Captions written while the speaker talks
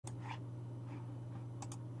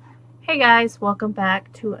Hey guys, welcome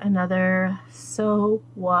back to another Sew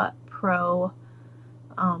What Pro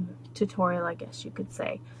tutorial, I guess you could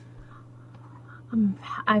say.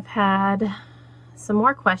 I've had some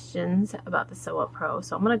more questions about the Sew What Pro,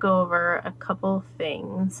 so I'm going to go over a couple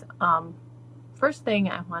things. First thing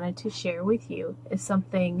I wanted to share with you is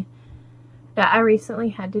something that I recently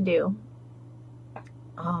had to do.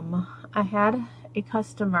 I had a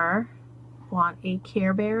customer want a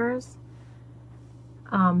Care Bears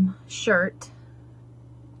shirt,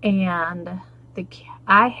 and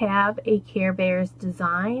I have a Care Bears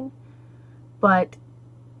design, but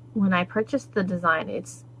when I purchased the design,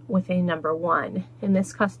 it's with a number 1, and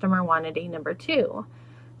this customer wanted a number 2.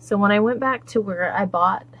 So when I went back to where I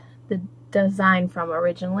bought the design from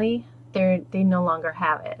originally, they no longer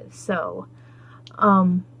have it. So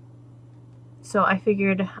so I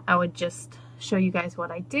figured I would just show you guys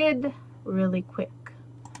what I did really quick.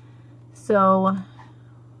 So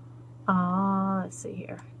let's see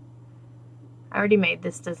here. I already made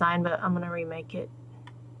this design, but I'm gonna remake it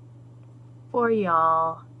for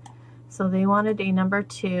y'all. So they wanted a number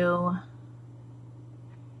 2,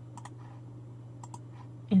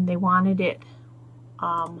 and they wanted it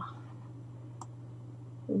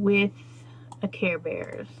with a Care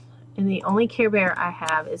Bears, and the only Care Bear I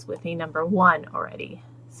have is with a number 1 already.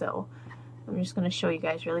 So I'm just going to show you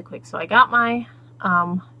guys really quick. So I got my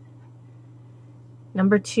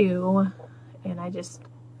number 2, and I just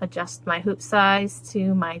adjust my hoop size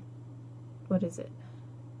to my, what is it,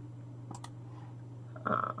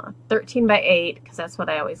 13 by 8, because that's what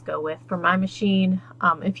I always go with for my machine.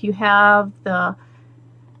 If you have the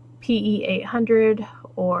PE 800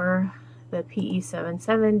 or the PE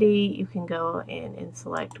 770, you can go in and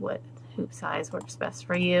select what hoop size works best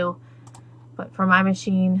for you. But for my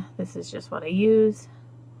machine, this is just what I use.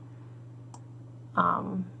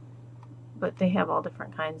 But they have all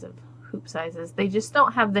different kinds of hoop sizes. They just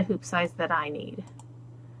don't have the hoop size that I need.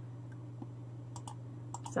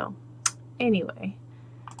 So anyway,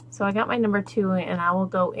 so I got my number 2, and I will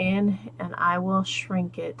go in and I will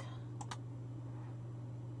shrink it.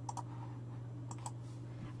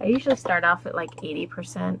 I usually start off at like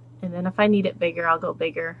 80%, and then if I need it bigger, I'll go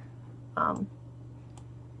bigger. And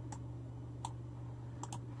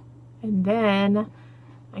then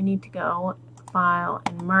I need to go File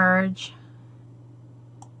and Merge,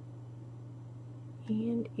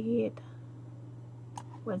 and it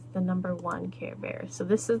was the number 1 Care Bear. So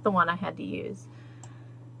this is the one I had to use.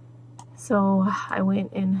 So I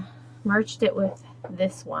went and merged it with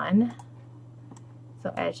this one.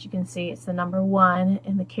 So as you can see, it's the number 1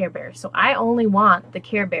 in the Care Bear. So I only want the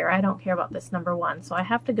Care Bear. I don't care about this number 1. So I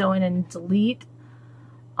have to go in and delete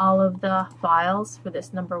all of the files for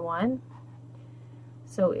this number 1.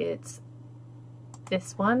 So it's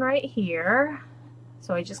this one right here.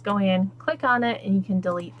 So I just go in, click on it, and you can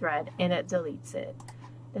delete thread, and it deletes it.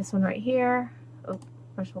 This one right here. Oh,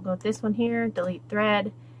 first we'll go with this one here, delete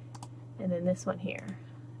thread, and then this one here,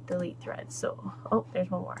 delete thread. So, oh, there's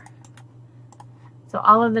one more. So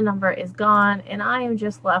all of the number is gone, and I am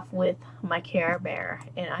just left with my Care Bear,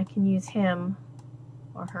 and I can use him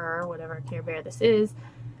or her, whatever Care Bear this is,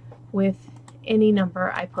 with any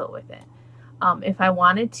number I put with it. If I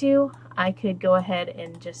wanted to, I could go ahead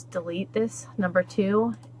and just delete this number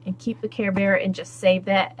 2 and keep the Care Bear and just save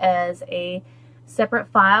that as a separate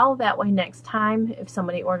file. That way next time if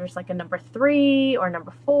somebody orders like a number 3 or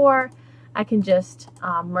number 4, I can just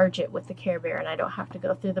merge it with the Care Bear, and I don't have to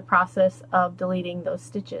go through the process of deleting those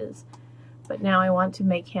stitches. But now I want to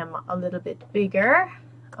make him a little bit bigger.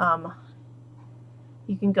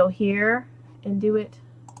 You can go here and do it,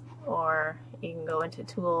 or you can go into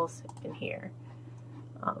Tools in here.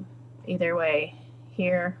 Either way,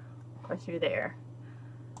 here or through there.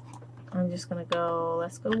 I'm just gonna go,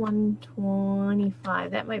 let's go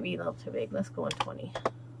 125. That might be a little too big. Let's go 120.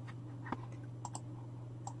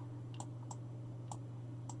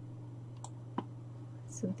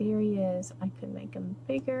 So there he is. I could make him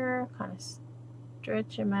bigger, kind of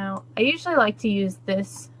stretch him out. I usually like to use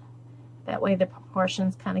this. That way the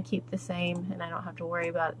proportions kind of keep the same, and I don't have to worry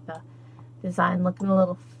about the design looking a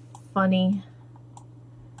little funny.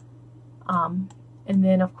 And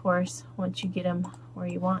then of course, once you get him where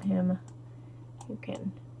you want him, you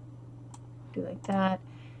can do like that.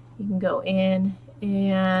 You can go in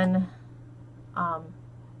and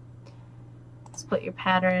split your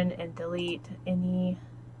pattern and delete any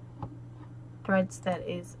threads that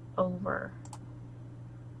is over.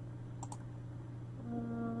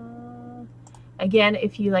 Again,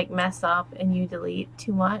 if you like mess up and you delete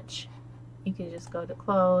too much, you can just go to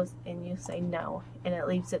close and you say no, and it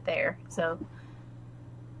leaves it there. So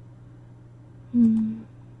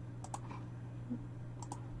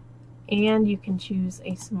and you can choose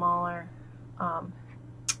a smaller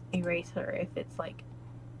eraser if it's like,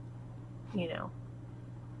 you know,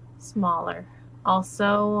 smaller.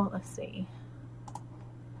 Also, let's see,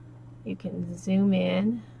 you can zoom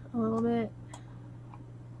in a little bit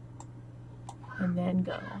and then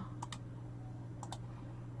go.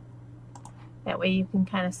 That way you can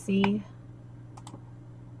kind of see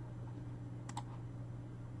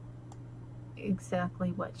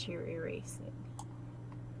exactly what you're erasing.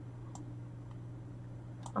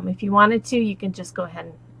 If you wanted to, you can just go ahead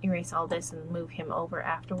and erase all this and move him over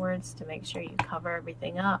afterwards to make sure you cover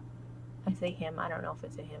everything up. I say him, I don't know if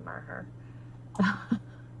it's a him or her.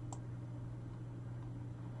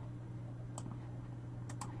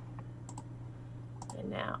 And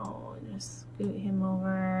now just scoot him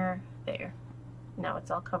over there. Now it's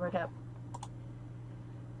all covered up.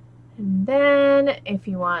 And then if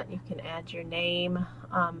you want, you can add your name.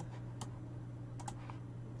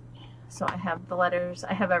 So I have the letters,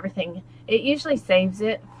 I have everything. It usually saves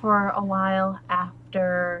it for a while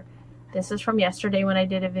after. This is from yesterday when I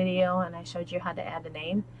did a video and I showed you how to add a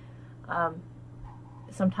name.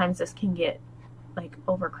 Sometimes this can get like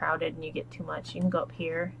overcrowded and you get too much. You can go up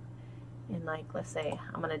here and, like, let's say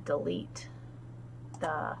I'm gonna delete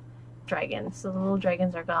the dragons. So the little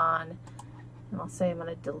dragons are gone. And I'll say I'm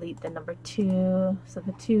gonna delete the number 2. So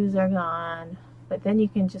the 2s are gone. But then you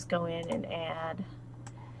can just go in and add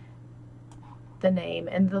the name.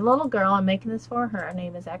 And the little girl I'm making this for, her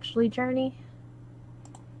name is actually Journey.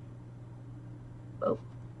 Oh,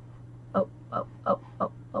 oh, oh, oh,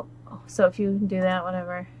 oh, oh, oh. So if you do that,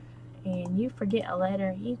 whatever, and you forget a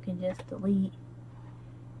letter, you can just delete.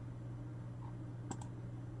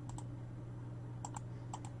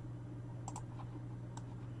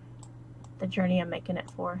 The Journey I'm making it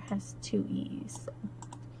for has 2 E's. So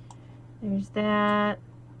there's that.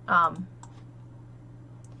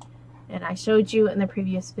 And I showed you in the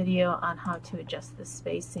previous video on how to adjust the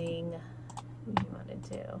spacing if you wanted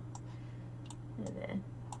to. And then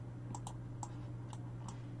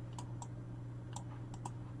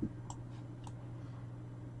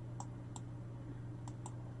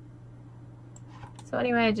so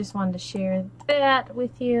anyway, I just wanted to share that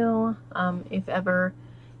with you. If ever,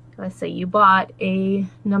 let's say you bought a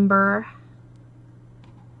number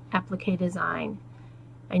applique design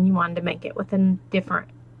and you wanted to make it with a different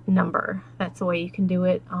number, that's the way you can do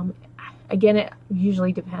it. Again, it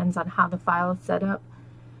usually depends on how the file is set up,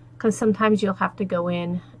 because sometimes you'll have to go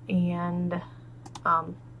in and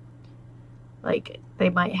like they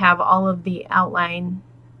might have all of the outline,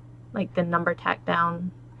 like the number tacked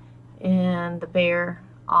down and the bear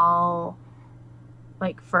all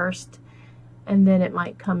like first, and then it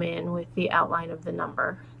might come in with the outline of the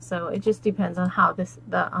number. So it just depends on how the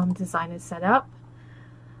design is set up.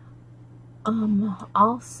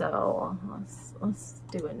 Also, let's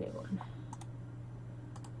do a new one.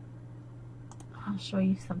 I'll show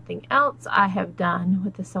you something else I have done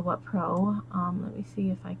with the Sew What Pro. Let me see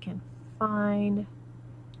if I can find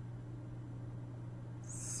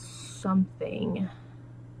something.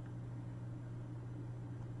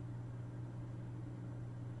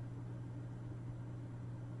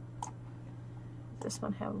 Does this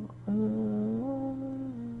one have?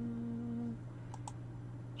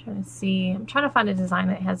 Trying to see. I'm trying to find a design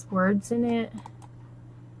that has words in it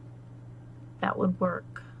that would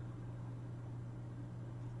work.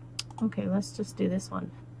 Okay, let's just do this one.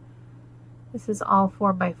 This is all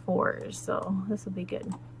 4x4s, so this will be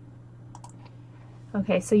good.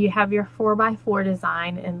 Okay, so you have your 4x4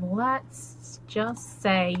 design, and let's just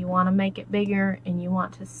say you want to make it bigger and you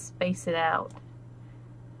want to space it out.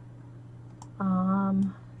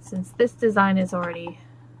 Since this design is already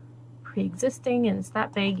pre-existing and it's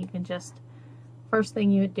that big, you can just, first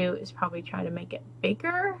thing you would do is probably try to make it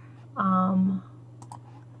bigger. The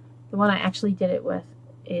one I actually did it with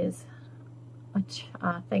is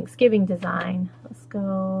a Thanksgiving design. Let's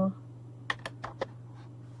go.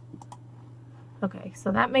 Okay,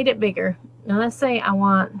 so that made it bigger. Now let's say I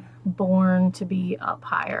want Born to be up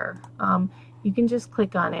higher. You can just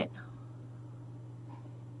click on it.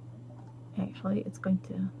 Actually, it's going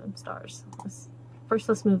to them stars. First,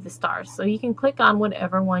 let's move the stars. So you can click on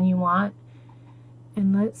whatever one you want.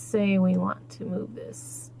 And let's say we want to move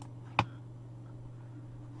this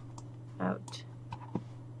out.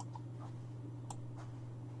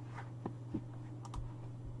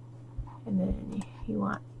 And then you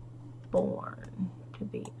want Born to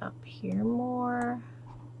be up here more.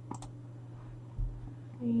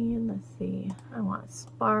 And let's see, I want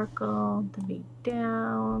Sparkle to be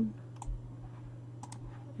down.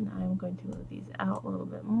 And I'm going to move these out a little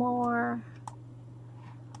bit more.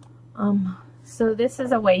 So this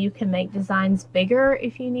is a way you can make designs bigger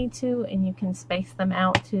if you need to, and you can space them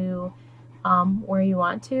out to where you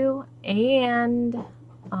want to. And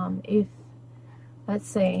if, let's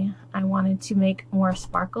say, I wanted to make more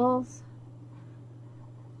sparkles,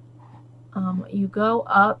 you go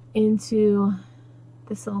up into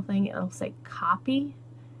this little thing, it'll say copy.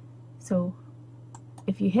 So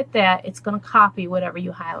if you hit that, it's going to copy whatever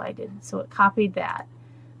you highlighted. So it copied that.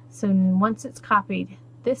 So once it's copied,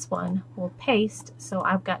 this one will paste. So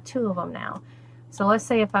I've got 2 of them now. So let's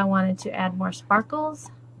say if I wanted to add more sparkles,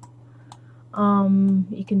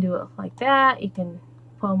 you can do it like that. You can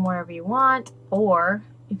pull them wherever you want, or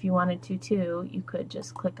if you wanted to too, you could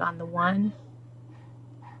just click on the one.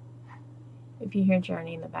 If you hear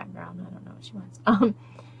Journey in the background, I don't know what she wants.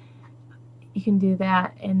 You can do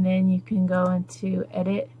that, and then you can go into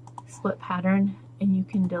edit, split pattern, and you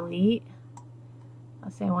can delete.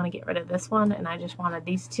 Let's say I want to get rid of this one and I just wanted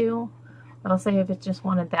these 2. But I'll say if it just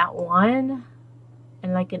wanted that one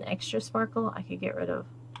and like an extra sparkle, I could get rid of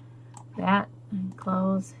that and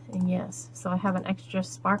close, and yes. So I have an extra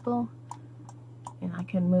sparkle and I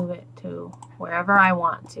can move it to wherever I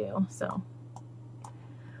want to. So,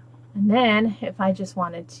 and then if I just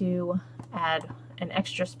wanted to add an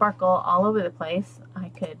extra sparkle all over the place, I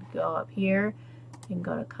could go up here and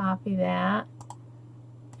go to copy that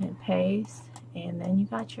and paste, and then you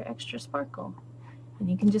got your extra sparkle. And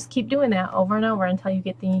you can just keep doing that over and over until you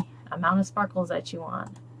get the amount of sparkles that you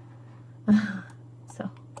want. So,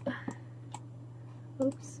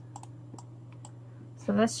 oops.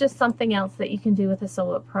 So that's just something else that you can do with a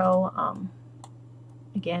Sew It Pro.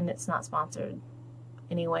 Again, it's not sponsored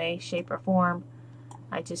any way, shape, or form.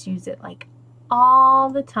 I just use it like all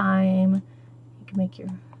the time. You can make your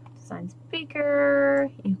designs bigger.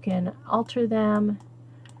 You can alter them.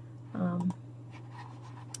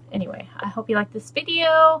 Anyway, I hope you like this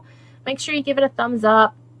video. Make sure you give it a thumbs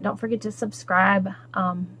up. Don't forget to subscribe.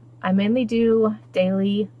 I mainly do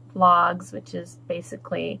daily vlogs, which is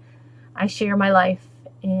basically I share my life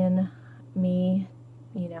in me,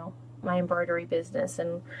 you know, my embroidery business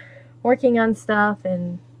and working on stuff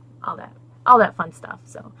and all that fun stuff.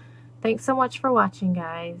 So thanks so much for watching,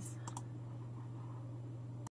 guys.